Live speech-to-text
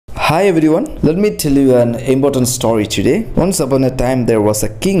Hi everyone, let me tell you an important story today. Once upon a time there was a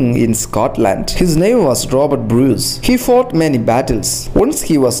king in Scotland. His name was Robert Bruce. He fought many battles. Once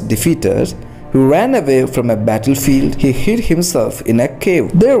he was defeated, he ran away from a battlefield. He hid himself in a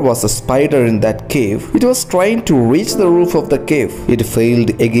cave. There was a spider in that cave. It was trying to reach the roof of the cave. It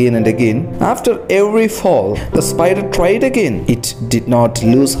failed again and again. After every fall, the spider tried again. It did not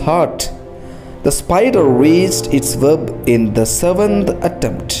lose heart. The spider reached its web in the seventh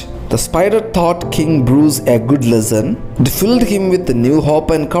attempt. The spider taught King Bruce a good lesson. It filled him with new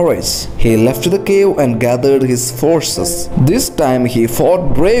hope and courage. He left the cave and gathered his forces. This time he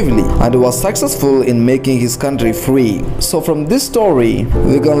fought bravely and was successful in making his country free. So from this story,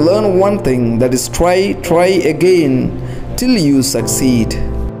 we can learn one thing, that is try again till you succeed.